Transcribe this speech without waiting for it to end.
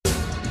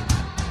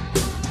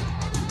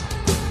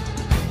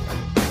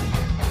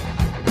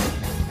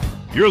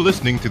You're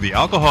listening to The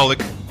Alcoholic,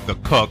 The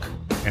Cuck,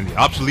 and The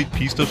Obsolete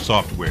Piece of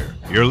Software.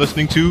 You're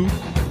listening to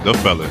The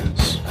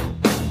Fellas.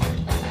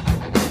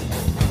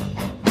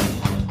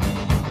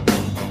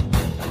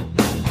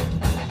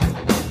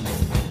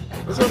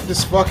 What's up with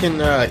this fucking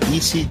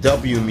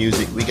ECW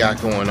music we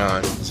got going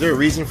on? Is there a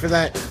reason for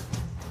that?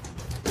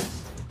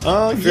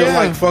 I feel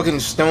like fucking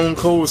Stone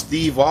Cold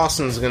Steve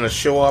Austin's gonna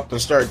show up and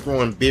start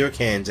throwing beer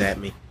cans at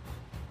me.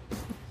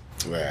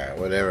 Yeah,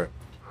 whatever.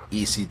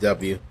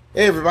 ECW.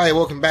 Hey everybody,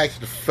 welcome back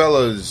to The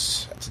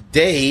Fellas.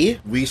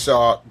 Today, we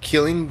saw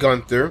Killing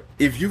Gunther.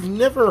 If you've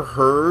never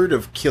heard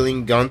of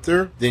Killing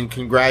Gunther, then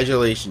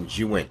congratulations,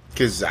 you win.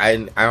 Because I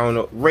don't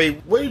know. Ray,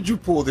 where did you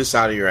pull this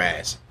out of your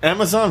ass?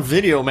 Amazon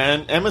Video,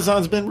 man.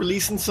 Amazon's been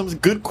releasing some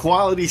good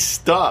quality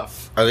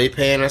stuff. Are they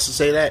paying us to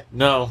say that?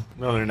 No,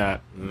 they're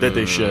not. That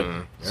they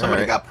should.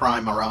 Somebody got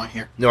Prime around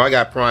here. No, I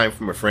got Prime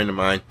from a friend of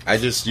mine. I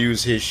just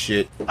use his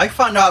shit. I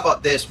found out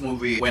about this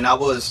movie when I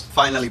was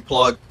finally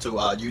plugged to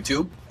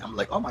YouTube. I'm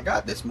like, oh my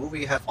god, this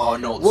movie has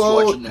Arnold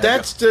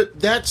Schwarzenegger.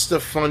 That's the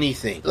funny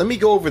thing. Let me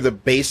go over the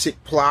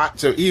basic plot.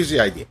 So here's the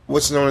idea.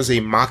 What's known as a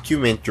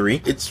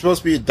mockumentary. It's supposed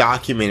to be a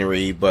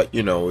documentary, but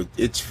you know,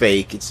 it's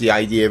fake. It's the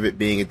idea of it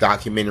being a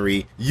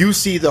documentary. You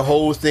see the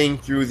whole thing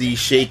through the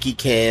shaky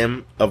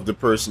cam of the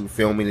person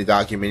filming the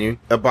documentary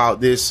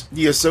about the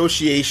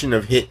association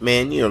of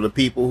hitmen, you know, the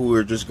people who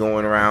are just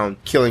going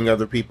around killing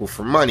other people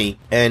for money.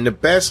 And the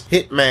best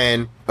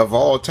hitman of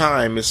all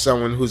time is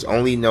someone who's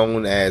only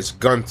known as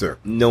Gunther.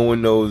 No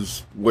one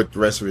knows what the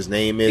rest of his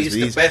name is.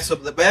 He's the best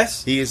of the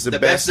best. He is the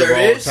best of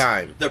all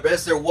time. The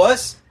best there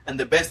was, and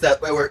the best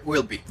that ever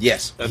will be.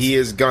 Yes, he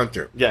is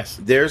Gunther. Yes.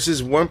 There's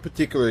this one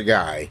particular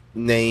guy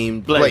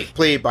named Blake,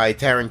 played by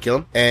Taron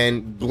Killam.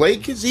 And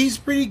Blake, he's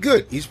pretty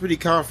good. He's pretty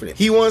confident.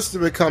 He wants to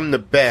become the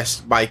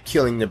best by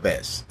killing the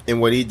best.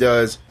 And what he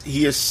does,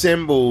 he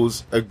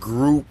assembles a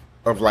group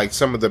of like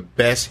some of the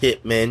best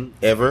hitmen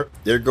ever.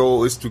 Their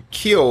goal is to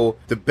kill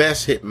the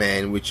best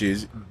hitman, which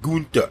is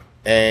Gunther.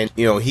 And,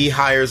 you know, he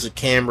hires a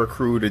camera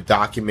crew to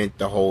document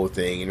the whole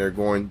thing, and they're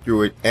going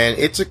through it. And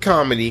it's a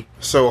comedy,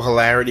 so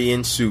hilarity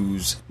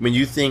ensues. When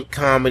you think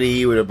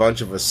comedy with a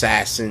bunch of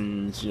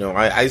assassins, you know,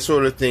 I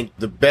sort of think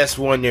the best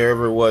one there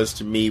ever was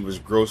to me was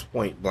Grosse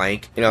Pointe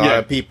Blank. You know, a lot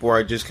of people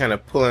are just kind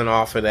of pulling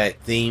off of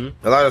that theme.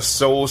 A lot of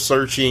soul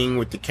searching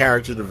with the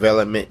character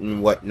development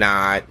and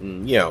whatnot.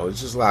 And, you know, it's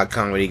just a lot of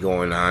comedy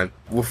going on.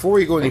 Before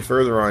we go any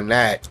further on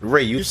that,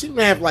 Ray, you seem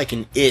to have like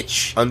an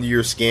itch under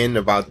your skin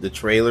about the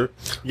trailer.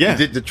 Yeah.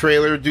 Did the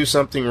trailer do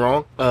something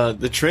wrong?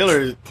 The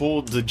trailer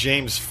pulled the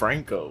James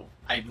Franco.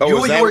 I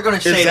knew you were going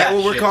to say that. Is that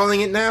what we're shit.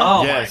 calling it now?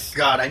 Oh Yes. my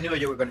god, I knew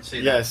you were going to say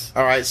that. Yes.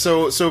 All right,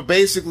 so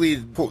basically,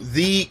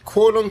 the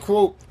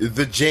quote-unquote,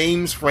 the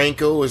James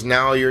Franco is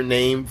now your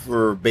name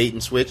for bait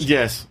and switch?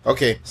 Yes.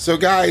 Okay, so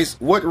guys,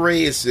 what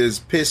Ray is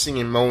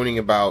pissing and moaning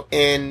about,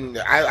 and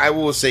I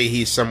will say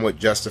he's somewhat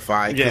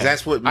justified, because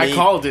that's what made... I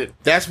called it.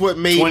 That's what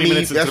made 20 me.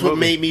 minutes into That's the what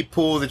movie. made me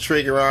pull the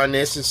trigger on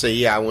this and say,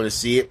 "Yeah, I want to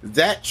see it."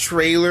 That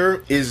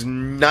trailer is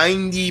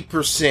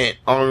 90%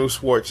 Arnold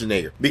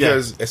Schwarzenegger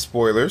because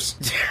spoilers.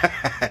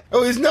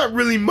 Oh, it's not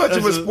really much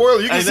of a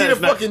spoiler. You can see the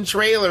fucking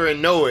trailer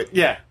and know it.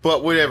 Yeah.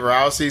 But whatever,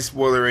 I'll say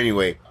spoiler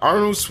anyway.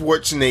 Arnold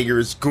Schwarzenegger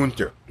is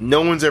Gunther.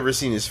 No one's ever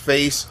seen his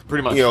face.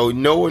 Pretty much. You know,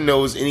 no one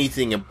knows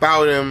anything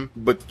about him,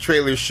 but the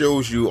trailer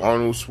shows you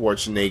Arnold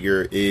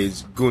Schwarzenegger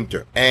is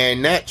Gunther.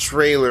 And that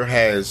trailer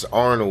has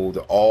Arnold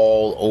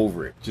all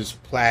over it.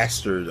 Just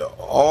plastered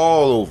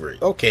all over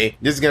it. Okay,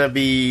 this is going to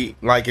be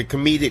like a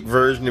comedic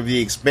version of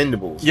The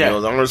Expendables. Yeah. You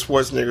know, Arnold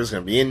Schwarzenegger is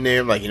going to be in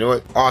there. Like, you know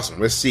what? Awesome,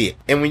 let's see it.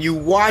 And when you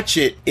watch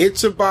it,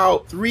 it's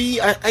about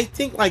I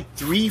think like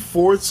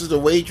 3/4 of the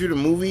way through the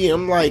movie.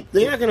 I'm like,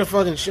 they're not going to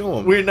fucking show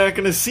him. We're not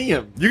going to see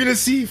him. You're going to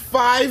see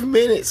 5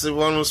 minutes of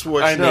Arnold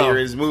I know. Schwarzenegger in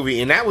his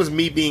movie, and that was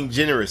me being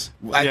generous.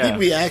 I think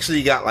we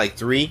actually got like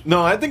 3.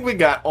 No, I think we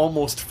got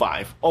almost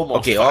 5. Almost.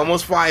 Okay, 5.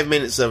 almost 5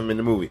 minutes of him in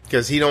the movie,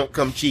 because he don't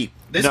come cheap.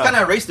 This No. kind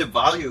of raised the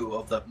value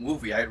of the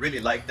movie. I really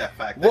like that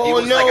fact. That Well, he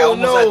was no, like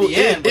almost no, at the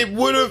end.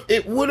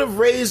 it would have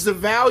raised the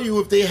value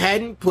if they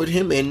hadn't put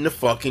him in the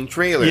fucking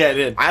trailer. Yeah, it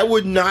did. I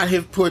would not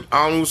have put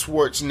Arnold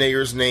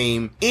Schwarzenegger's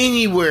name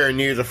anywhere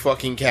near the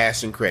fucking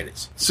cast and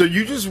credits. So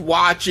you just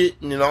watch it,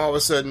 and then all of a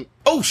sudden,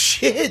 oh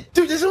shit,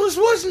 dude, this is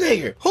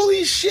Schwarzenegger.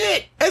 Holy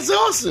shit, that's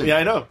awesome. Yeah,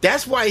 I know.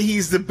 That's why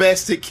he's the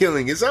best at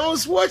killing. It's Arnold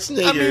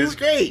Schwarzenegger. I mean, it's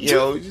great, you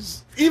know.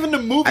 Just even the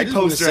I movie just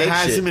wanna poster say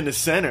has shit. him in the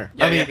center.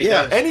 Yeah, I mean, yeah, he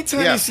does.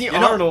 anytime Yeah. you see You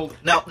know, Arnold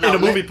now, in a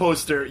movie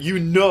poster, you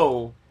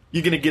know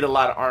you're going to get a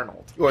lot of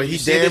Arnold. well, You he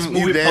see this damn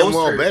movie well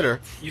poster.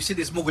 better. You see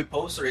this movie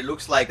poster, it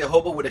looks like the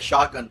hobo with a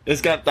shotgun. It's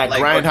got that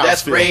Like grindhouse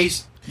Death feel.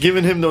 Race.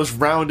 Giving him those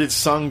rounded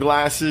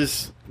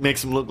sunglasses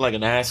makes him look like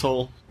an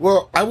asshole.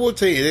 Well, I will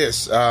tell you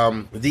this: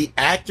 the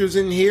actors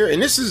in here,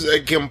 and this is a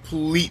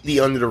completely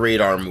under the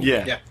radar movie.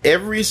 Yeah.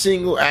 Every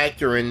single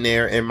actor in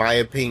there, in my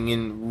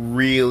opinion,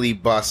 really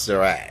busts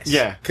their ass.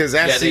 Yeah. because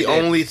that's Yeah, they the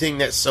did. only thing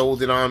that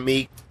sold it on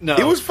me. No.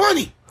 It was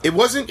funny. It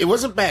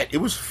wasn't bad. It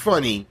was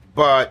funny,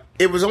 but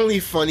it was only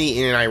funny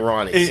in an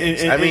ironic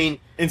sense. I mean,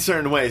 in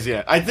certain ways,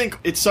 yeah. I think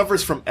it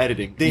suffers from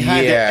editing. They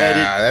had to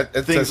Yeah, edit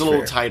that's things a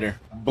little fair. tighter.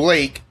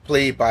 Blake,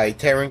 played by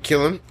Taron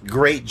Killam,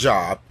 great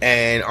job.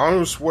 And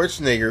Arnold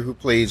Schwarzenegger, who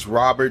plays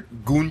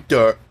Robert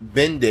Gunther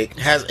Bendick,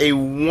 has a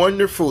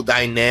wonderful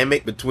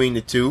dynamic between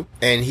the two.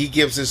 And he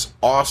gives this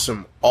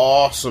awesome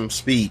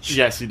speech.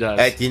 Yes, he does.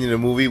 At the end of the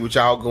movie, which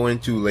I'll go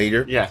into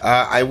later. Yeah.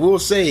 I will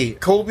say,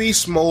 Kobe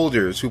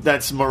Smulders,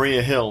 That's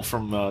Maria Hill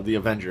from The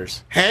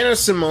Avengers. Hannah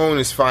Simone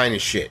is fine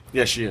as shit.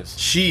 Yes, she is.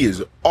 She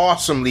is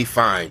awesomely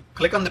fine.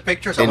 Click on the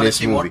pictures. I In want to this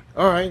see movie.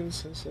 more. All right,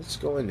 let's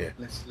go in there.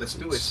 Let's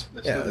do it.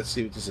 Let's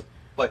see what this is.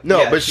 But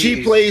No, yeah, but she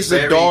is plays the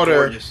very daughter.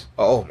 gorgeous.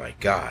 Oh my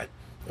god.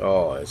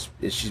 Oh,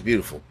 she's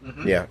beautiful.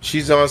 Mhm. Yeah,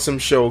 she's on some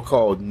show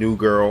called New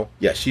Girl.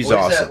 Yeah, she's What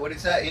is awesome. that? What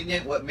is that?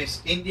 Indian? What,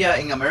 Miss India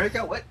in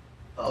America? What?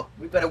 Oh,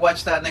 we better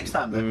watch that next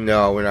time. Then.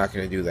 No, we're not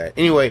going to do that.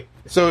 Anyway,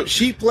 so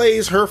she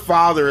plays her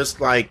father as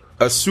like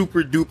a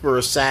super duper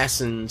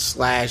assassin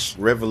 /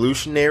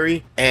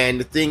 revolutionary. And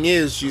the thing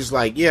is, she's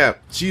like, yeah,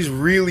 she's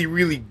really,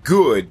 really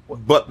good.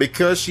 But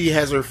because she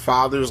has her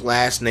father's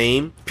last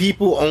name,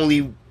 people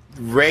only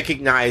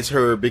recognize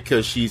her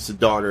because she's the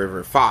daughter of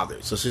her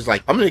father. So she's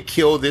like, I'm going to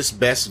kill this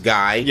best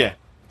guy. Yeah.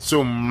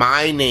 So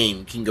my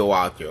name can go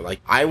out there. Like,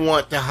 I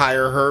want to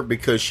hire her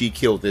because she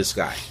killed this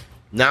guy.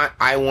 Not,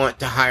 I want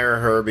to hire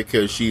her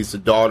because she's the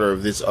daughter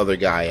of this other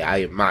guy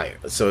I admire.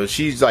 So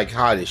she's like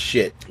hot as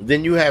shit.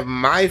 Then you have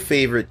my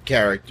favorite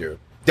character.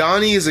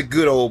 Donnie is a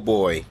good old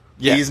boy.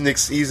 Yeah.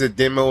 He's a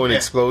demo and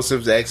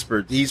explosives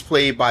expert. He's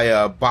played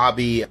by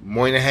Bobby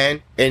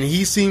Moynihan, and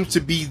he seems to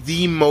be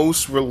the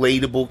most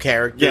relatable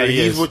character. Yeah,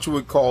 he's is. what you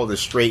would call the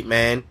straight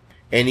man,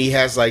 and he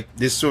has like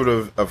this sort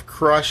of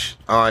crush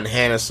on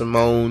Hannah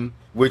Simone,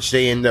 which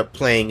they end up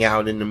playing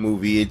out in the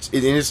movie.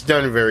 It's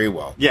done very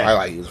well. Yeah. I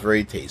like it. It's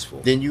very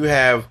tasteful. Then you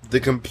have the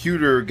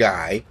computer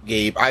guy,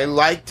 Gabe. I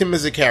liked him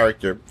as a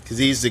character because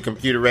he's the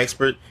computer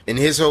expert, and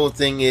his whole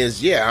thing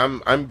is,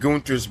 I'm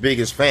Gunther's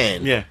biggest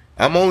fan. Yeah.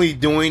 I'm only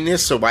doing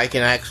this so I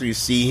can actually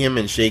see him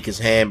and shake his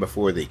hand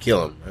before they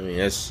kill him. I mean,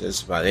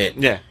 that's about it.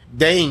 Yeah.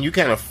 Dane, you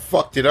kind of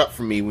fucked it up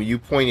for me when you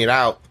pointed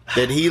out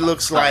that he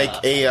looks like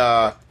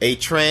a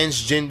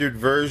transgendered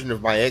version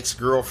of my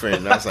ex-girlfriend.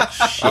 And I was like,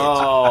 shit.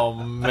 Oh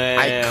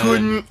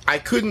man. I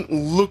couldn't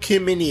look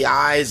him in the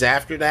eyes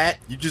after that.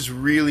 You just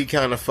really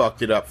kind of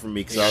fucked it up for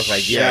me because I was like,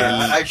 he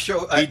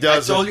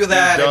told you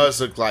that. He does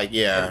look like,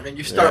 and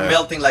you start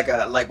melting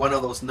like one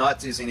of those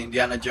Nazis in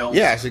Indiana Jones.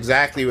 Yeah, that's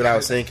exactly what I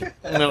was thinking.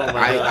 No,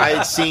 I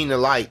had seen the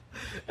light.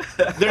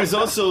 There's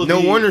also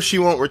No wonder she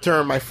won't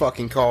return my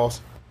fucking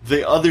calls.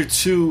 the other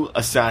two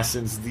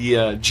assassins,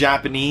 the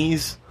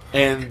Japanese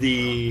and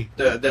the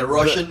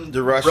Russian,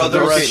 The Russian.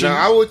 brothers. Okay, now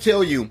I will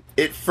tell you.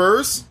 At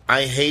first,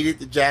 I hated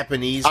the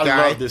Japanese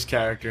guy. I love this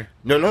character.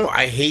 No,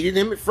 I hated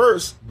him at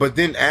first, but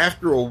then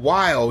after a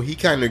while, he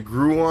kind of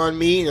grew on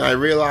me, and I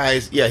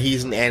realized,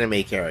 he's an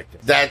anime character.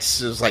 That's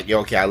just like,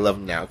 okay, I love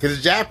him now. Because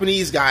the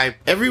Japanese guy,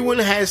 everyone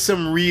has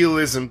some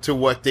realism to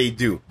what they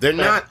do. They're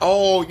not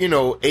all,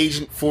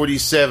 Agent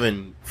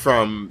 47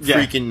 from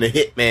freaking the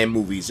Hitman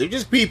movies. They're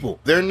just people.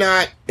 They're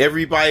not,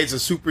 everybody's a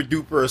super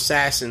duper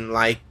assassin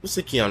like, what's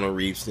the Keanu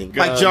Reeves thing?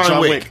 Like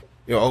John Wick.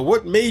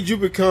 What made you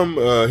become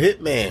a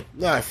hitman?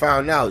 No, I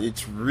found out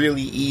it's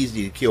really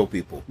easy to kill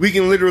people. We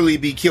can literally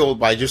be killed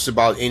by just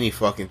about any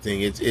fucking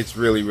thing. It's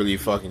really, really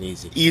fucking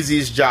easy.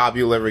 Easiest job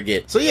you'll ever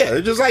get. So yeah,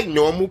 they're just like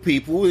normal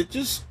people that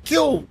just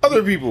kill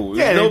other people.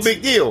 Yeah, no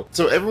big deal.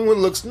 So everyone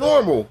looks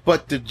normal.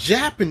 But the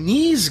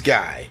Japanese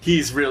guy,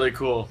 He's really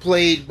cool.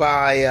 played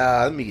by,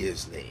 let me get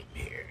his name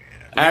here.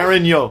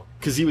 Aaron Yo,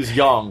 because he was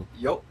young.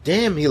 Yo,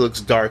 Damn, he looks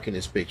dark in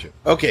this picture.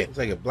 Okay, looks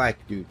like a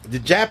black dude. The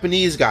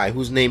Japanese guy,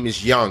 whose name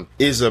is Young,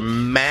 is a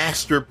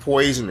master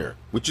poisoner,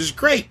 which is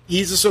great.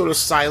 He's a sort of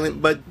silent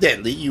but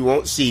deadly. You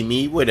won't see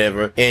me,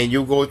 whatever. And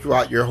you'll go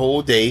throughout your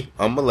whole day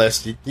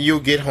unmolested. You'll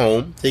get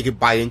home, take a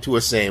bite into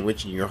a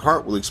sandwich, and your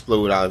heart will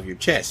explode out of your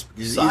chest.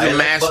 Because silent he's a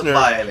master. but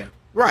violent.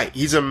 Right,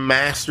 he's a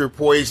master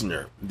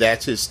poisoner.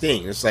 That's his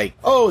thing. It's like,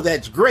 oh,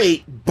 that's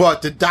great,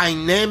 but the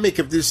dynamic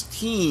of this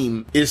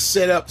team is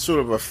set up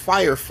sort of a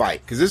firefight.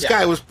 Because this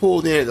guy was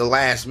pulled in at the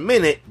last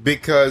minute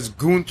because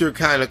Gunther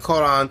kind of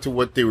caught on to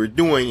what they were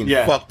doing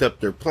and fucked up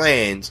their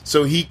plans.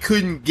 So he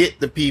couldn't get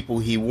the people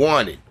he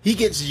wanted. He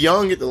gets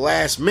Young at the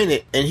last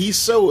minute, and he's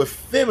so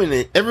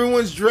effeminate.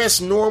 Everyone's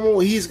dressed normal.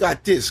 He's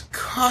got this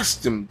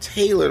custom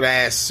tailored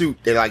ass suit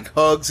that like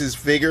hugs his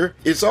figure.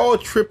 It's all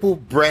triple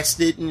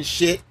breasted and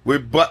shit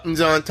with buttons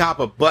on top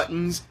of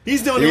buttons.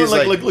 He's doing it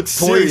like look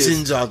serious.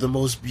 Poisons are the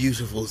most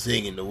beautiful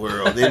thing in the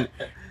world. And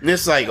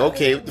it's like,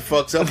 okay, what the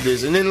fuck's up with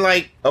this? And then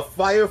like a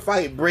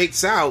firefight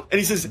breaks out, And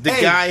he says, the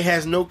hey. guy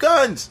has no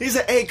guns. He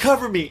said, hey,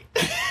 cover me.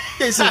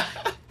 They said,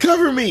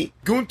 cover me.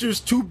 Gunther's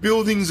 2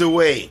 buildings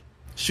away,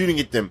 shooting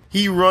at them.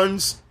 He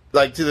runs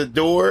like to the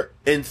door,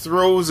 and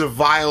throws a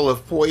vial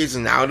of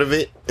poison out of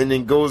it and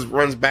then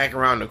runs back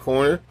around the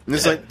corner. And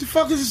it's like, the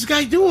fuck is this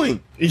guy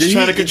doing? He's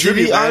trying to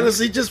contribute, Did he man.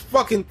 honestly just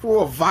fucking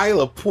throw a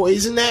vial of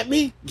poison at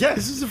me? Yeah.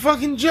 This is a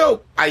fucking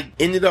joke. I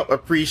ended up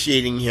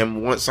appreciating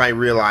him once I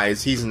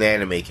realized he's an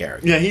anime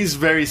character. Yeah, he's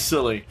very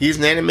silly. He's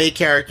an anime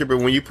character, but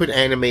when you put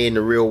anime in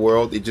the real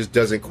world, it just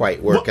doesn't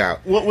quite work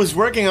out. What was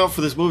working out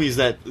for this movie is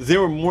that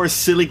there were more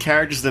silly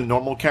characters than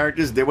normal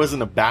characters. There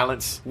wasn't a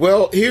balance.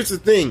 Well, here's the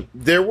thing.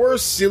 There were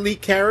silly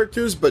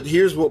characters, but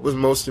here's what was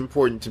most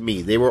important to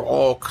me. They were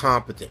all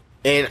competent.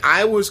 And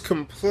I was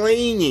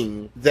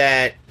complaining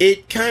that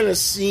it kind of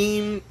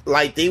seemed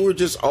like they were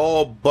just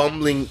all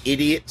bumbling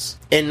idiots.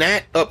 And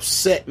that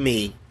upset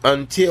me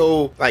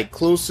until, like,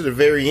 close to the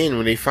very end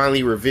when they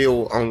finally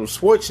reveal Arnold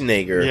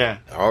Schwarzenegger. Yeah.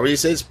 I already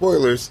said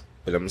spoilers,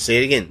 but I'm going to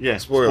say it again. Yeah,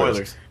 spoilers.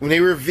 spoilers. When they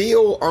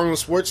reveal Arnold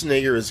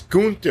Schwarzenegger as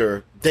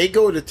Gunther, they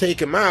go to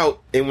take him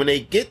out, and when they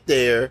get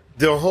there,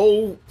 the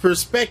whole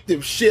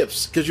perspective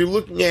shifts, because you're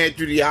looking at it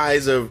through the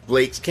eyes of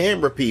Blake's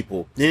camera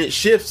people. Then it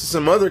shifts to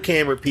some other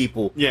camera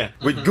people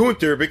with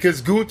Gunther, because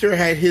Gunther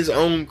had his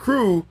own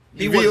crew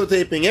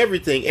videotaping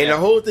everything. And the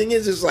whole thing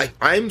is like,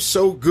 I'm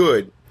so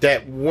good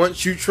that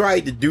once you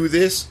tried to do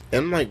this,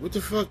 and I'm like, what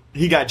the fuck?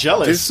 He got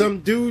jealous. There's some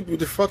dude with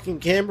the fucking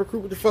camera crew.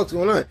 What the fuck's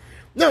going on?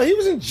 No, he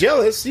wasn't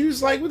jealous. He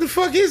was like, what the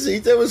fuck is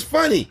it? That was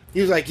funny.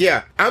 He was like,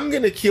 yeah, I'm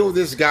going to kill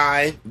this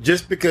guy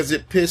just because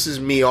it pisses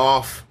me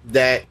off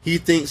that he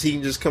thinks he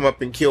can just come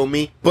up and kill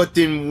me. But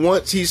then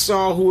once he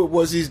saw who it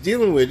was he's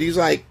dealing with, he's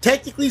like,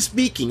 technically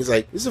speaking, he's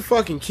like, this is a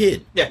fucking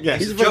kid. Yeah,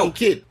 he's a fucking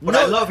kid. But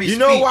I love his You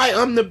know speech. why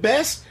I'm the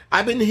best?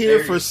 I've been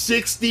here for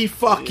 60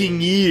 fucking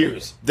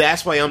years.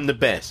 That's why I'm the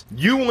best.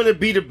 You want to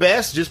be the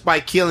best just by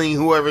killing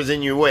whoever's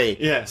in your way.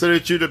 Yeah. So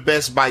that you're the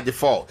best by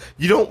default.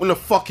 You don't want to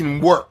fucking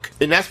work.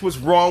 And that's what's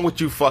wrong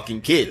with you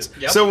fucking kids.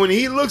 Yep. So when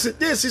he looks at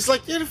this, he's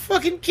like, they're the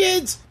fucking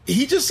kids.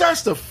 He just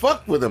starts to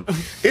fuck with them.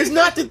 It's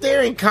not that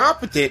they're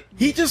incompetent.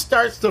 He just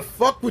starts to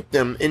fuck with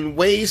them in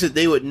ways that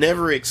they would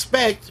never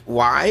expect.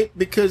 Why?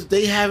 Because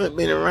they haven't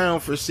been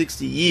around for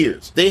 60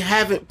 years. They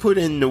haven't put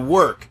in the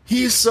work.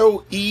 He's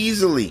so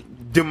easily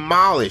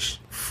demolished,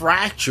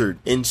 fractured,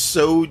 and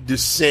sowed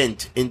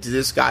dissent into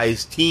this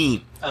guy's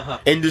team.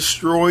 And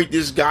destroyed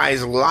this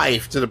guy's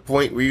life to the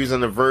point where he was on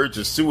the verge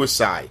of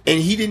suicide.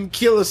 And he didn't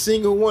kill a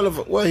single one of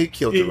them. Well, he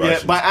killed the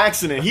Russians. By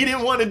accident. He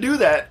didn't want to do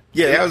that.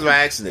 Yeah, that was by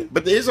accident.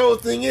 But his whole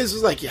thing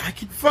is like, yeah, I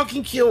could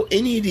fucking kill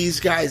any of these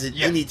guys at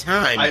any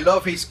time. I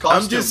love his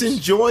costumes. I'm just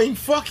enjoying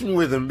fucking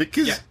with them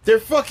because they're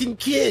fucking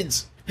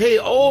kids. Hey,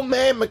 old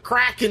man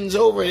McCracken's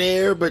over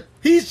there, but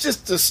he's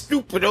just a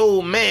stupid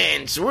old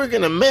man, so we're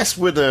gonna mess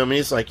with him. And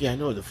he's like, yeah, I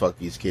know what the fuck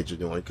these kids are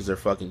doing because they're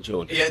fucking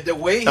children. Yeah, the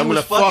way he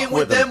was fucking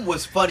with them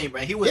was funny,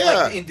 man. He was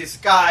like in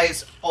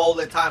disguise all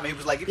the time. He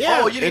was like,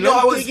 oh, you didn't know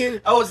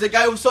I was the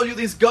guy who sold you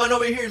this gun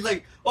over here.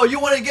 Like, oh, you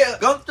want to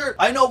get Gunther?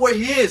 I know where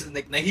he is. And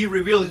then he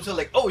revealed himself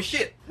like, oh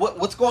shit,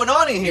 what's going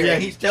on in here? Yeah.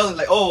 And he's telling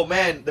like, oh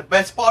man, the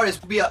best part is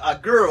to be a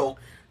girl.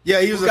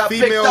 Yeah, he was a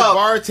female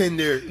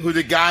bartender who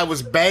the guy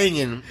was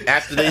banging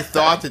after they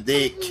thought that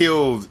they had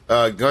killed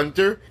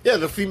Gunther. Yeah,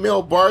 the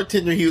female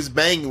bartender he was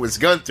banging was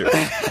Gunther.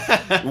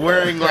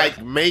 Wearing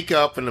like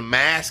makeup and a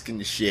mask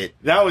and shit.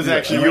 That was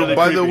actually really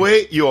by creepy. the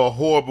way, you're a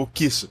horrible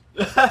kisser.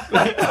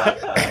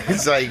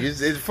 It's like,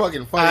 it's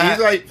fucking funny. He's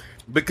like,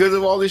 because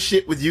of all this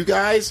shit with you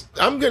guys,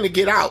 I'm going to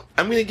get out.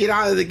 I'm going to get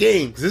out of the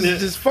game because this is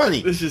just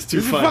funny. This is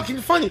too funny. funny. This is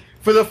fucking funny.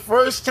 For the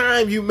first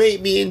time, you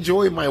made me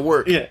enjoy my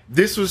work. Yeah.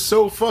 This was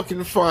so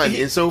fucking fun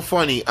and so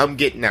funny. I'm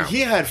getting out. He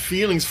had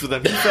feelings for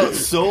them. He felt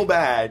so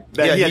bad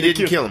that he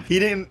didn't kill him. He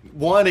didn't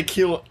want to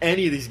kill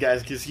any of these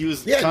guys because he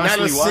was not a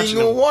constantly watching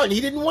single them. one.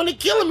 He didn't want to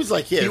kill him. He's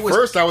like, at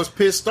first I was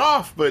pissed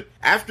off, but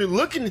after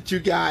looking at you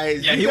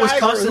guys, he was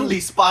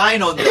constantly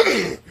spying on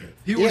them.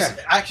 He was Yeah.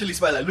 actually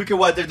spying. Like, look at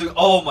what they're doing.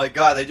 Oh my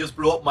god, they just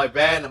blew up my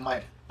van and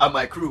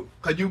my crew.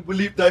 Can you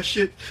believe that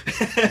shit?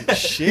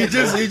 He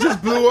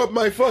just blew up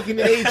my fucking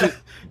agent.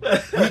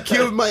 He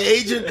killed my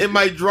agent and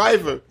my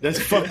driver. That's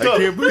fucked I up.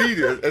 can't believe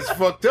it. That's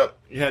fucked up.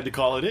 You had to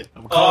call it in.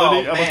 I'm gonna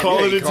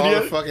call it He into called the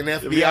the fucking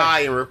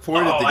FBI and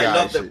reported the I guy.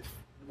 love shit.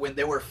 when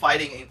they were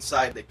fighting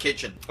inside the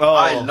kitchen. Oh.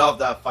 I love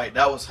that fight.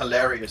 That was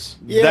hilarious.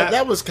 Yeah,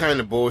 that was kind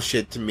of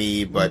bullshit to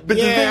me, but the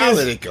thing I'll is,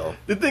 let it go.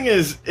 The thing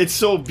is, it's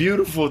so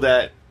beautiful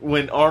that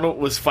when Arnold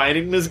was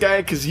fighting this guy,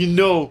 because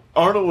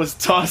Arnold was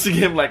tossing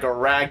him like a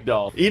rag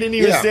doll. He didn't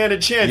even stand a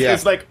chance. Yeah.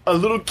 It's like a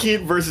little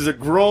kid versus a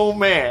grown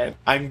man.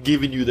 I'm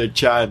giving you the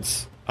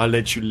chance. I'll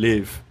let you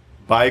live.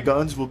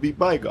 Bygones will be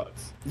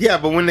bygones. Yeah,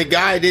 but when the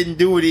guy didn't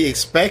do what he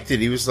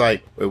expected, he was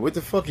like, wait, what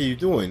the fuck are you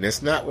doing?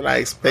 That's not what I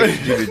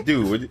expected you to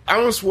do.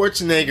 Arnold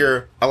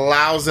Schwarzenegger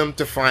allows him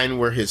to find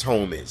where his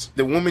home is.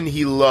 The woman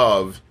he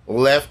loved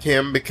left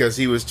him because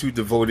he was too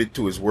devoted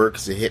to his work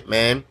as a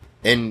hitman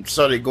and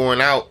started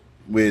going out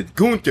with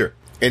Gunther.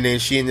 And then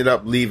she ended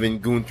up leaving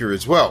Gunther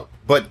as well.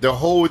 But the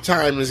whole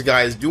time this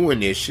guy's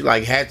doing this, she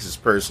like has his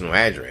personal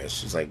address.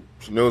 She's like,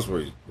 she knows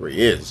where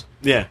he is.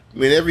 Yeah. I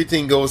mean,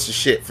 everything goes to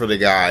shit for the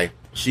guy.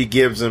 She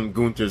gives him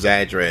Gunther's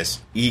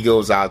address. He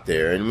goes out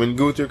there, and when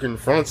Gunther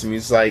confronts him,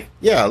 he's like,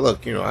 yeah,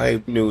 look,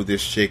 I knew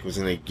this chick was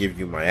going to give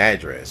you my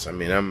address. I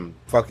mean, I'm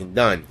fucking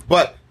done.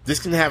 But this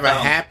can have a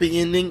happy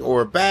ending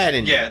or a bad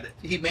ending. Yeah,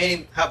 he made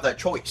him have that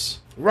choice.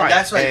 Right. And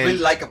that's what I really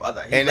like about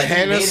that.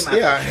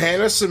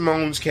 Hannah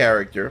Simone's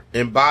character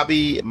and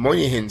Bobby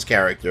Moynihan's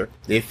character,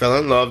 they fell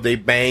in love. They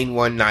banged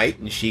one night,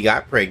 and she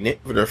got pregnant,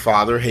 but her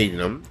father hated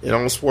them. And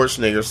Arnold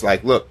Schwarzenegger's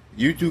like, look,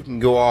 you two can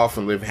go off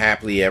and live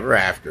happily ever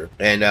after.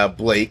 And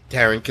Blake,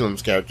 Taron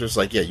Killam's character, is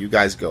like, yeah, you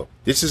guys go.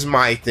 This is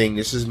my thing.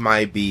 This is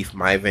my beef,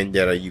 my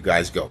vendetta. You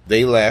guys go.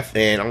 They left,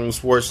 and Arnold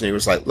Schwarzenegger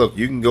was like, look,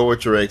 you can go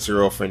with your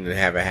ex-girlfriend and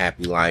have a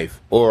happy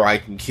life, or I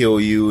can kill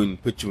you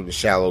and put you in a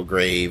shallow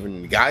grave.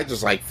 And the guy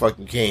just like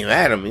fucking came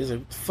at him. He's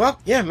like,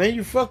 fuck, yeah, man,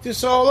 you fucked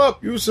this all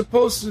up. You were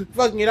supposed to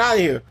fucking get out of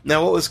here.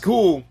 Now, what was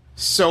cool,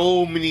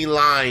 so many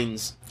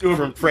lines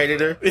from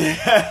Predator.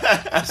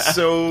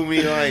 So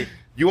many lines.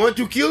 You want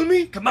to kill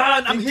me? Come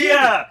on, I'm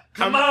here.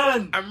 Come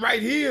on. I'm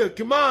right here.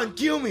 Come on,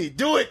 kill me.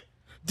 Do it.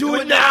 Do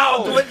it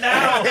now. Do it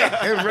now.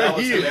 And right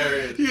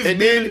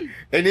here.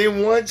 And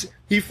then once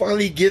he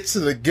finally gets to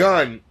the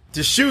gun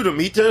to shoot him,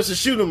 he turns to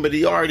shoot him, but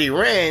he already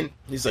ran.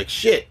 He's like,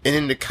 shit. And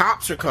then the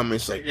cops are coming.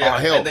 It's like, oh,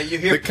 hell.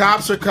 The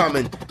cops are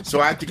coming, so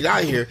I have to get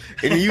out of here.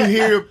 And then you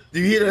hear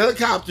the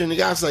helicopter, and the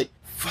guy's like,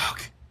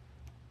 fuck.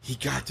 He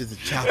got to the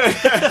chopper.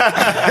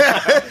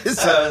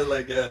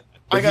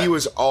 But he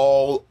was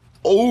all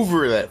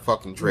over that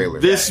fucking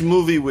trailer. This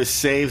movie was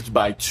saved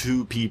by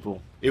two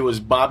people. It was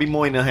Bobby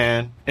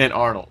Moynihan and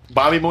Arnold.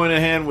 Bobby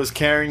Moynihan was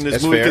carrying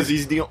this movie because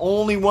he's the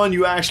only one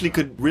you actually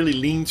could really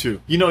lean to.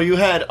 You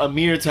had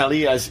Amir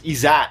Tali as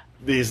Izzat,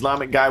 the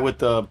Islamic guy with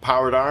the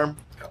powered arm.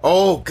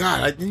 Oh,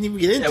 God, I didn't even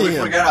get into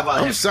him. Forgot about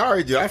him. I'm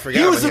sorry, dude. I forgot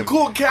about him. He was a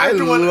cool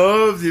character. I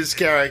love this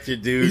character,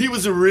 dude. He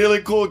was a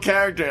really cool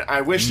character. I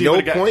wish he No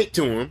point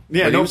to him.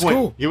 Yeah, no point.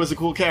 Cool. He was a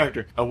cool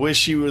character. I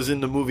wish he was in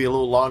the movie a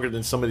little longer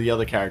than some of the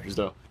other characters,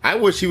 though. I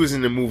wish he was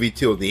in the movie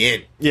till the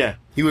end. Yeah.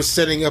 He was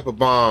setting up a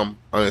bomb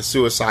on a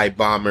suicide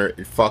bomber.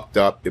 It fucked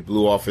up. It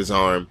blew off his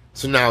arm.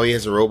 So now he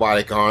has a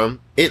robotic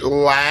arm. It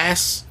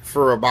lasts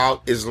for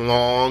about as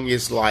long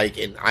as, like,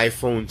 an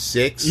iPhone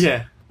 6.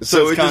 Yeah.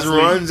 So it just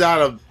runs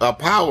out of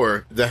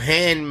power. The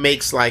hand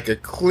makes like a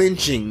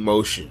clenching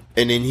motion.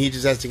 And then he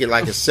just has to get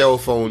like a cell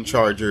phone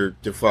charger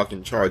to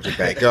fucking charge it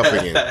back up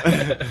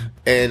again.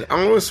 And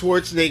Arnold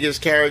Schwarzenegger's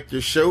character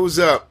shows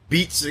up,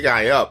 beats the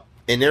guy up,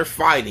 and they're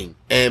fighting.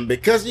 And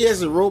because he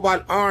has a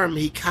robot arm,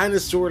 he kind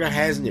of sort of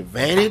has an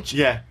advantage.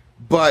 Yeah.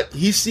 But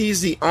he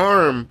sees the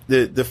arm,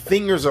 the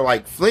fingers are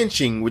like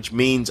flinching, which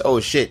means, oh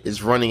shit,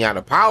 it's running out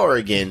of power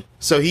again.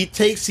 So he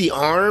takes the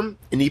arm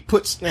and he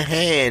puts the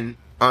hand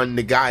on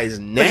the guy's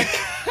neck.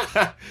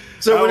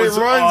 So when it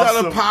runs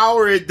out of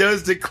power, it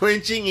does the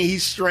clenching and he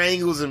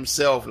strangles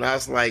himself. And I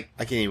was like,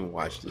 I can't even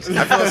watch this.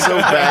 I felt so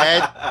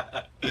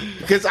bad.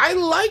 Because I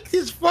like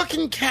this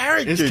fucking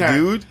character,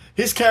 dude.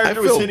 His character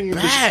was hitting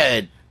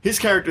bad. His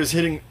character is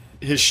hitting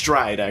his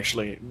stride,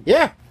 actually.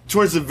 Yeah.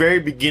 Towards the very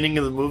beginning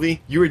of the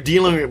movie, you were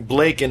dealing with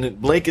Blake, and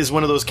Blake is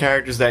one of those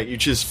characters that you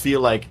just feel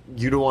like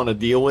you don't want to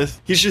deal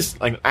with. He's just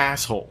like an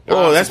asshole.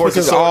 Oh, that's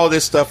because all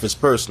this stuff is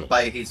personal.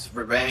 By his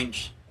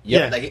revenge.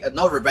 Yeah. Like,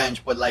 not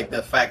revenge, but like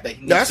the fact that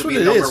he needs to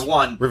be number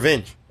one.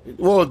 Revenge.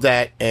 Well,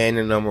 that and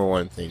the number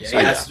one thing.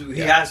 Yeah,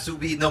 he has to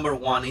be number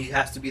one. He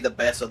has to be the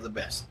best of the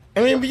best.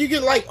 I mean, but you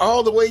get like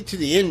all the way to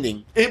the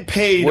ending. It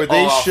paid where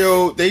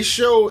off. They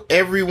show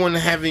everyone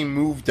having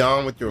moved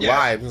on with their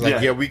lives. It's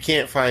like, we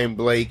can't find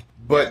Blake.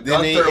 But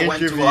then Gunther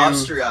went to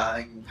Austria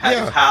and had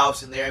his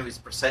house in there. He was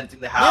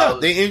presenting the house. Yeah,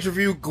 they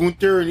interview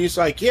Gunther, and he's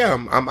like, yeah,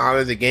 I'm out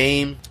of the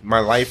game. My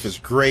life is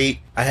great.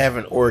 I have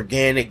an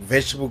organic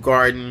vegetable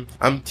garden.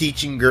 I'm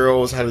teaching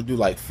girls how to do,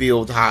 like,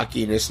 field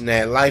hockey and this and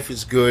that. Life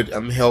is good.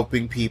 I'm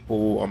helping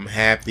people. I'm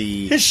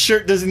happy. His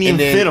shirt doesn't even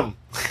fit him.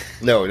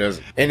 No, it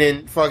doesn't. And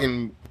then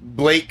fucking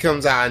Blake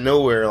comes out of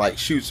nowhere, like,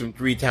 shoots him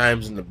 3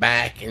 times in the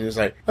back, and it's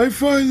like, I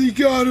finally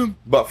got him.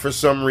 But for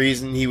some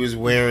reason, he was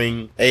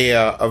wearing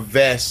a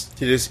vest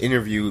to this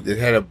interview that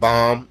had a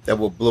bomb that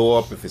will blow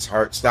up if his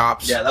heart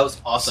stops. Yeah, that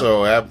was awesome.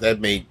 So that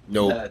made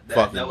no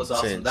fucking that was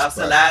awesome. sense. That's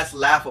the last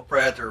laugh of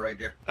Predator right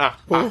there.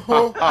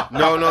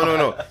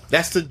 No.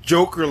 That's the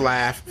Joker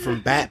laugh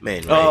from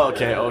Batman.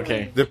 Right? Oh,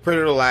 okay. The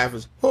Predator laugh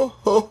is ho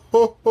ho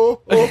ho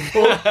ho ho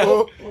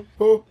ho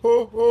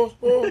ho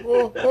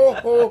ho ho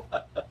ho.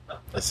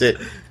 That's it.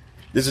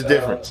 There's a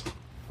difference.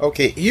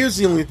 Okay, here's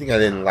the only thing I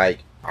didn't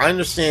like. I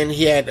understand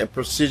he had a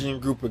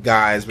precision group of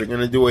guys. We're going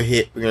to do a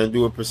hit. We're going to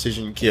do a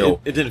precision kill.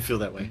 It didn't feel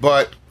that way.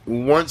 But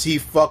once he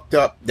fucked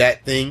up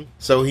that thing,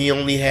 so he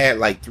only had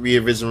like 3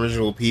 of his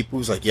original people.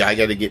 He's like, yeah, I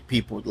got to get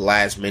people at the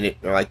last minute.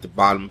 They're like the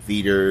bottom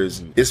feeders.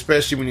 And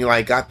especially when he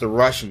like got the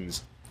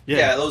Russians.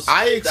 Yeah,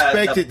 I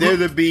expected there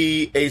to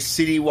be a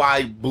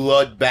citywide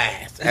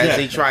bloodbath as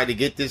they tried to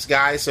get this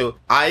guy. So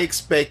I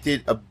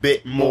expected a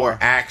bit more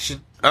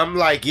action. I'm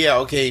like, yeah,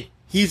 okay,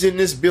 he's in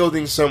this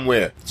building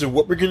somewhere. So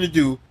what we're going to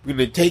do, we're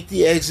going to take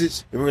the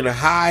exits, and we're going to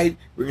hide,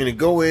 we're going to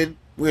go in,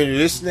 we're gonna do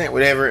this and that,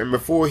 whatever. And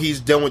before he's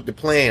done with the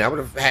plan, I would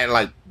have had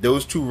like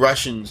those two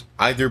Russians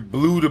either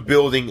blew the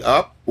building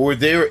up or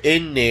they're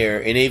in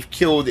there and they've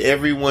killed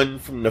everyone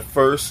from the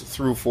 1st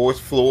through 4th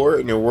floor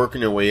and they're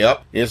working their way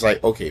up. And it's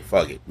like, okay,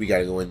 fuck it, we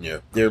gotta go in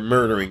there. They're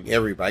murdering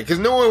everybody because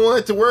no one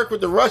wanted to work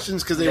with the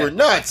Russians because they were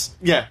nuts.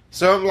 Yeah.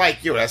 So I'm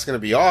like, yo, that's gonna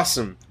be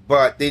awesome.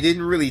 But they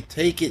didn't really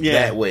take it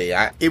that way.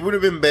 It would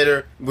have been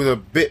better with a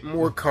bit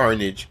more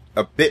carnage,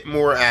 a bit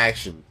more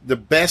action. The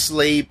best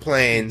laid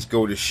plans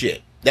go to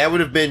shit. That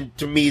would have been,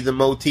 to me, the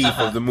motif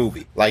of the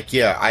movie. Like,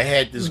 yeah, I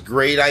had this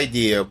great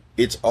idea.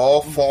 It's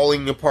all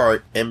falling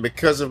apart. And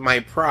because of my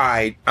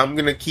pride, I'm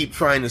going to keep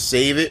trying to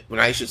save it when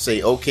I should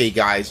say, okay,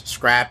 guys,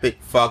 scrap it.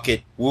 Fuck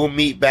it. We'll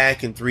meet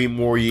back in 3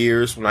 more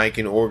years when I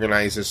can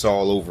organize this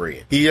all over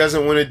again. He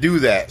doesn't want to do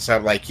that. So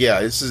I'm like,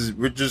 yeah,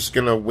 we're just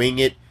going to wing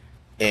it.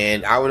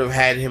 And I would have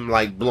had him,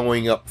 like,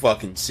 blowing up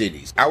fucking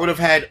cities. I would have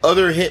had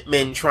other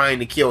hitmen trying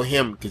to kill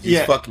him because he's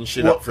fucking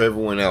shit up for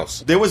everyone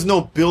else. There was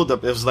no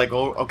build-up. It was like,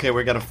 oh, okay,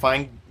 we're going to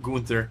find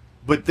Gunther.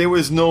 But there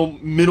was no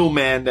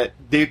middleman that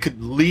they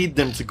could lead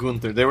them to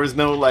Gunther. There was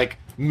no, like,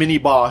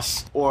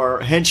 mini-boss or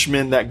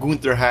henchman that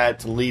Gunther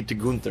had to lead to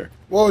Gunther.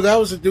 Well, that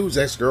was the dude's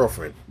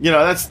ex-girlfriend. You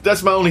know,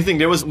 that's my only thing.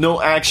 There was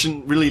no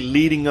action really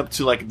leading up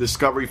to, like, a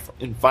discovery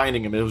in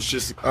finding him. It was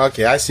just...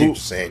 Okay, I see what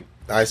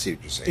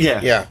you're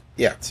saying. Yeah.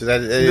 So that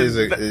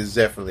is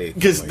definitely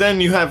because then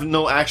you have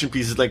no action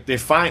pieces. Like they're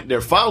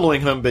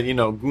following him, but you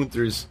know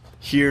Gunther's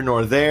here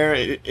nor there.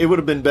 It would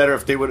have been better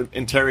if they would have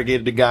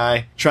interrogated the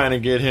guy trying to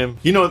get him.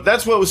 You know,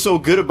 that's what was so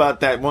good about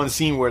that one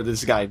scene where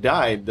this guy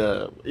died.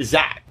 Is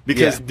that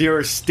because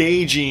they're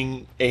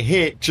staging a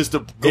hit? Just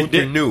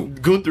Gunther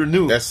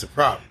knew. That's the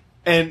problem.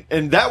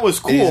 And that was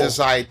cool. He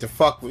decided to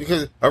fuck with,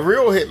 because a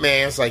real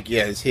hitman is like,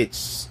 yeah, his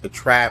hit's a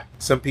trap.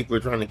 Some people are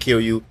trying to kill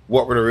you.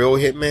 What would a real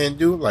hitman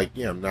do? Like,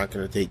 yeah, I'm not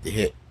going to take the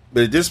hit.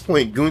 But at this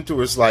point, Gunther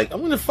was like, I'm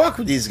going to fuck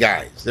with these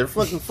guys. They're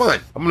fucking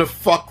fun. I'm going to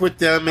fuck with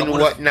them and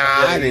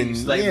whatnot. Yeah,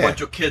 he's like a bunch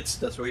of kids.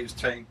 That's what he was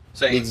saying.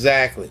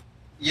 Exactly.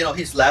 You know,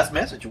 his last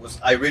message was,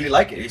 I really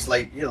like it. He's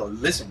like, you know,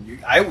 listen,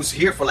 I was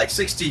here for like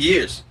 60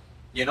 years.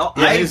 You know,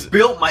 I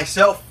built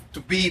myself to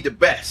be the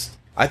best.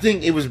 I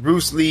think it was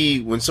Bruce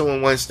Lee when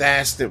someone once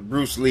asked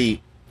Bruce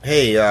Lee,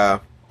 hey,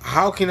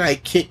 how can I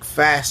kick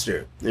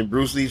faster? And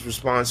Bruce Lee's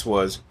response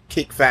was,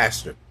 kick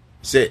faster.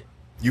 That's it.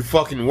 You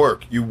fucking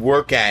work. You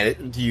work at it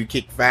until you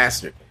kick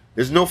faster.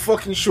 There's no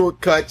fucking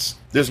shortcuts.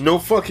 There's no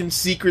fucking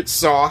secret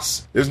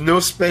sauce. There's no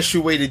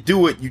special way to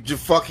do it. You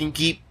just fucking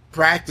keep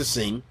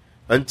practicing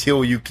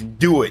until you can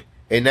do it.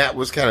 And that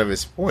was kind of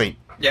his point.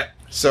 Yeah.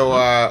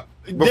 So,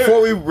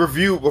 before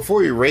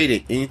we rate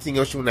it, anything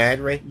else you want to add,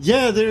 Ray?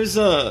 Yeah, there's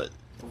a...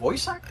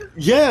 voice actor?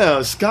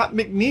 Yeah, Scott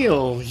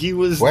McNeil. He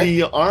was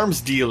the arms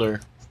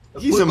dealer.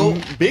 He's a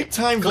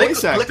big-time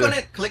voice actor.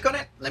 Click on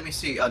it. Let me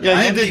see.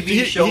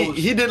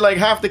 He did like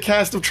half the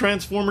cast of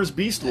Transformers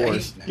Beast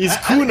Wars. He's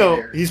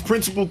Kuno. He's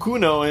Principal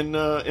Kuno in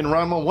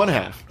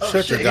Ranma 1/2.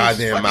 Shut your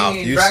goddamn mouth.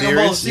 You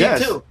serious?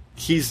 Yes. Too.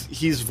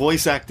 He's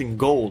voice acting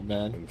gold,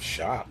 man. I'm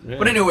shocked. Yeah.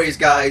 But anyways,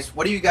 guys,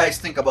 what do you guys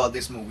think about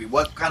this movie?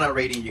 What kind of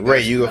rating you guys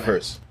Ray, you go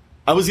first.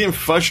 I was getting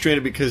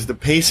frustrated because the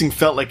pacing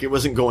felt like it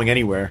wasn't going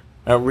anywhere.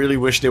 I really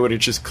wish they would have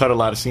just cut a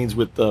lot of scenes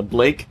with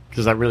Blake,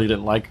 because I really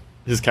didn't like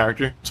his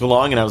character so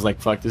long, and I was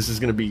like, fuck, this is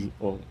going to be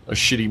a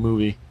shitty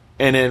movie.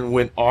 And then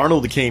when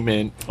Arnold came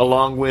in,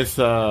 along with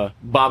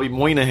Bobby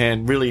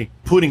Moynihan, really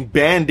putting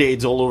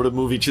Band-Aids all over the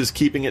movie, just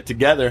keeping it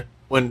together,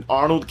 when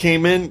Arnold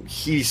came in,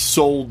 he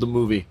sold the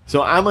movie.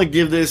 So I'm going to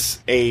give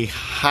this a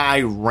high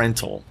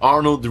rental.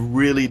 Arnold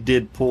really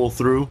did pull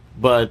through,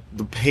 but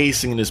the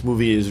pacing in this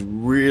movie is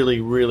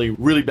really, really,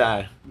 really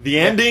bad. The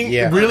ending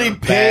really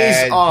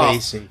pays off.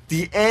 Pacing.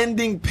 The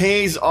ending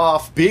pays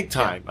off big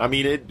time. I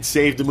mean, it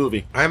saved the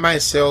movie. I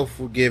myself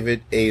will give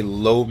it a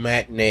low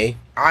matinee.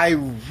 I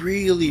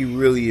really,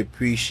 really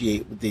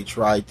appreciate what they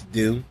tried to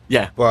do.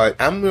 Yeah. But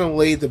I'm going to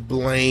lay the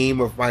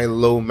blame of my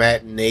low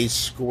matinee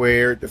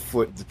square at the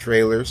foot of the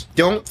trailers.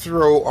 Don't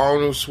throw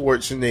Arnold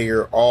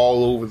Schwarzenegger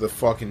all over the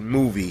fucking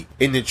movie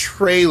in the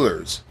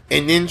trailers,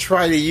 and then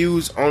try to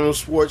use Arnold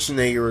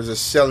Schwarzenegger as a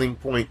selling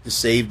point to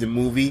save the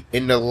movie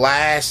in the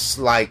last,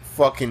 like,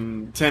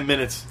 fucking 10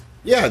 minutes.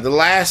 Yeah, the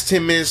last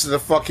 10 minutes of the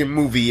fucking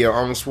movie,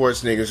 Arnold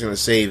Schwarzenegger's going to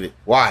save it.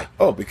 Why?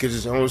 Oh, because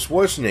it's Arnold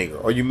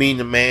Schwarzenegger. Or you mean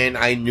the man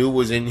I knew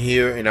was in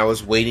here and I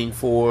was waiting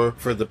for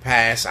the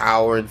past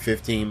hour and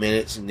 15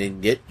 minutes and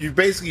didn't get? You're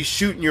basically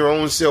shooting your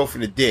own self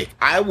in the dick.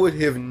 I would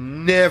have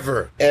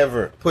never,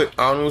 ever put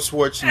Arnold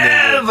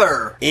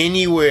Schwarzenegger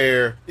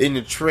anywhere in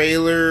the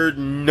trailer,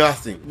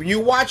 nothing. When you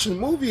watch the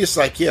movie, it's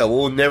like, yeah,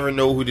 we'll never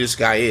know who this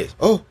guy is.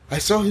 Oh, I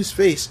saw his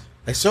face.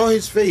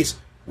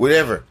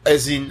 whatever.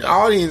 As an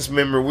audience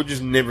member, we're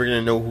just never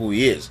gonna know who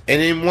he is.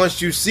 And then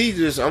once you see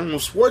this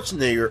Arnold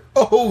Schwarzenegger,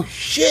 oh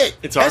shit,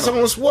 that's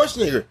Arnold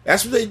Schwarzenegger.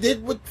 That's what they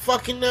did with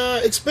fucking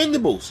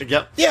Expendables.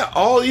 Yep. Yeah,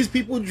 all these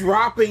people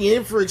dropping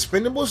in for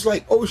Expendables,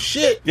 like, oh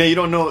shit. Yeah, you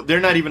don't know. They're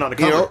not even on the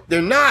cover. You know,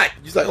 they're not.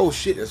 It's like, oh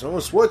shit, it's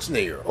Arnold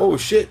Schwarzenegger. Oh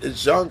shit,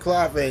 it's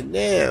Jean-Claude Van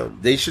Damme.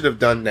 They should have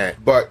done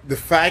that. But the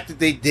fact that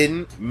they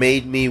didn't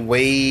made me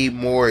way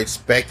more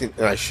expectant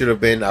than I should have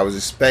been. I was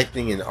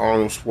expecting an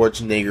Arnold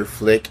Schwarzenegger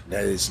flick.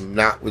 That is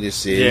not what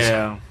this is.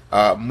 Yeah.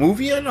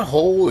 Movie on the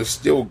whole is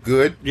still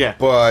good. Yeah.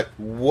 But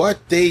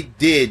what they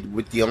did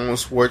with the Arnold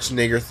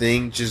Schwarzenegger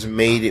thing just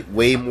made it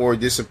way more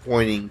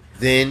disappointing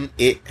than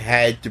it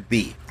had to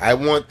be. I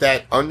want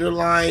that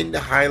underlined,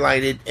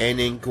 highlighted, and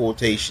in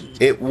quotations.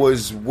 It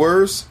was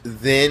worse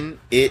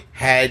than it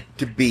had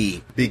to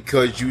be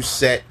because you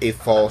set a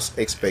false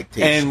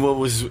expectation.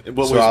 And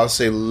I'll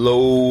say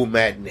low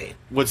matinee.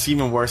 What's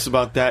even worse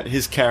about that,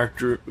 his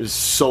character was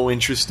so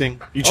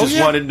interesting. You just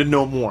wanted to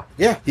know more.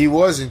 Yeah, he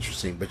was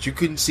interesting, but you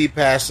couldn't see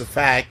past the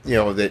fact,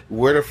 that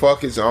where the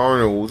fuck is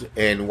Arnold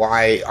and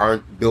why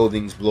aren't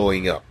buildings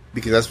blowing up?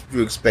 Because that's what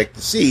you expect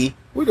to see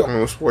with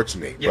Arnold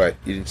Schwarzenegger, but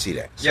you didn't see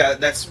that. So. Yeah,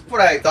 that's what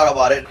I thought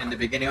about it in the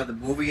beginning of the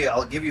movie.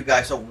 I'll give you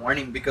guys a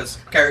warning because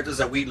characters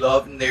that we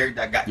love in there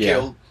that got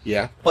killed.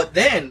 Yeah. But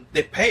then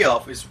the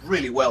payoff is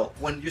really well.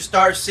 When you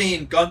start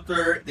seeing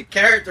Gunther, the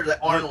character that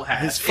Arnold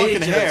has. His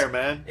fucking hair,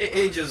 man.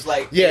 It just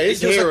like... Yeah, his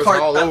hair was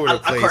all over the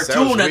place. A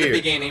cartoon at the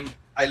beginning.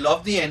 I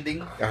love the ending.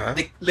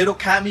 The little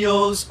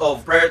cameos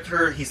of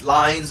Predator, his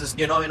lines,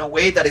 in a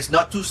way that is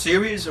not too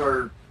serious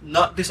or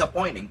not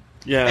disappointing.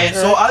 Yeah. And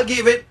so I'll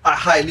give it a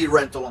highly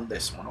rental on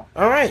this one.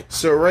 All right.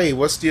 So, Ray,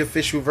 what's the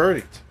official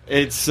verdict?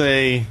 It's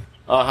a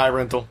high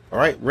rental. All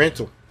right,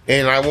 rental.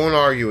 And I won't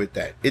argue with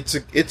that. It's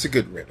a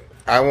good rental.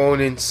 I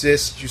won't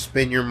insist you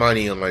spend your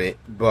money on it,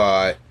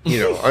 but,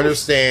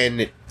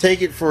 understand that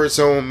take it for its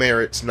own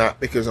merits,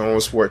 not because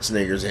Arnold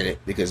Schwarzenegger's in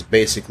it, because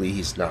basically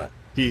he's not.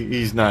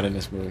 He's not in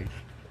this movie.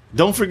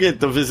 Don't forget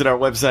to visit our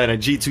website at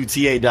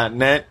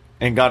g2ta.net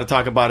and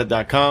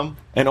gottatalkaboutit.com.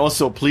 And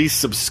also, please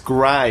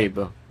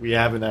subscribe. We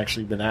haven't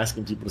actually been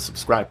asking people to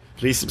subscribe.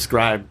 Please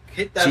subscribe.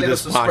 Hit that little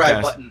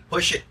subscribe button.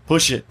 Push it.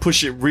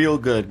 Push it real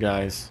good,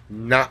 guys.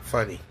 Not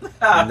funny.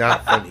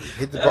 Not funny.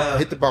 Hit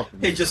the bump.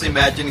 Hey, just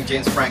imagining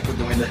James Franco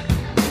doing that.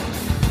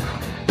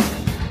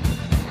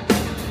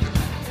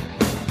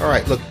 All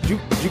right, look, did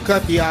you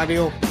cut the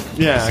audio?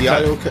 Yeah. The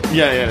audio cut?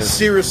 Yeah.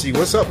 Seriously,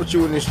 what's up with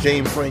you and this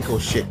James Franco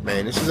shit,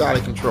 man? This is out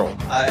of control.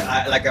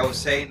 I like I was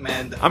saying,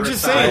 man. I'm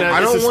just saying. I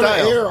don't want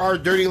to air our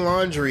dirty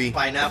laundry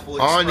Pineapple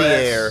on the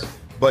Express. air,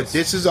 but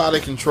this is out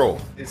of control.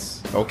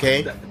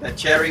 Okay? The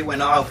cherry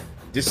went off.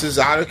 This is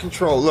out of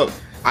control. Look,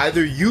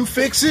 either you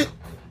fix it,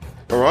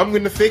 or I'm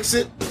going to fix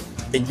it,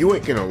 and you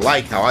ain't going to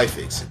like how I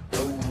fix it.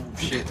 Oh,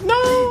 shit. No!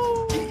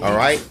 All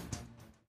right?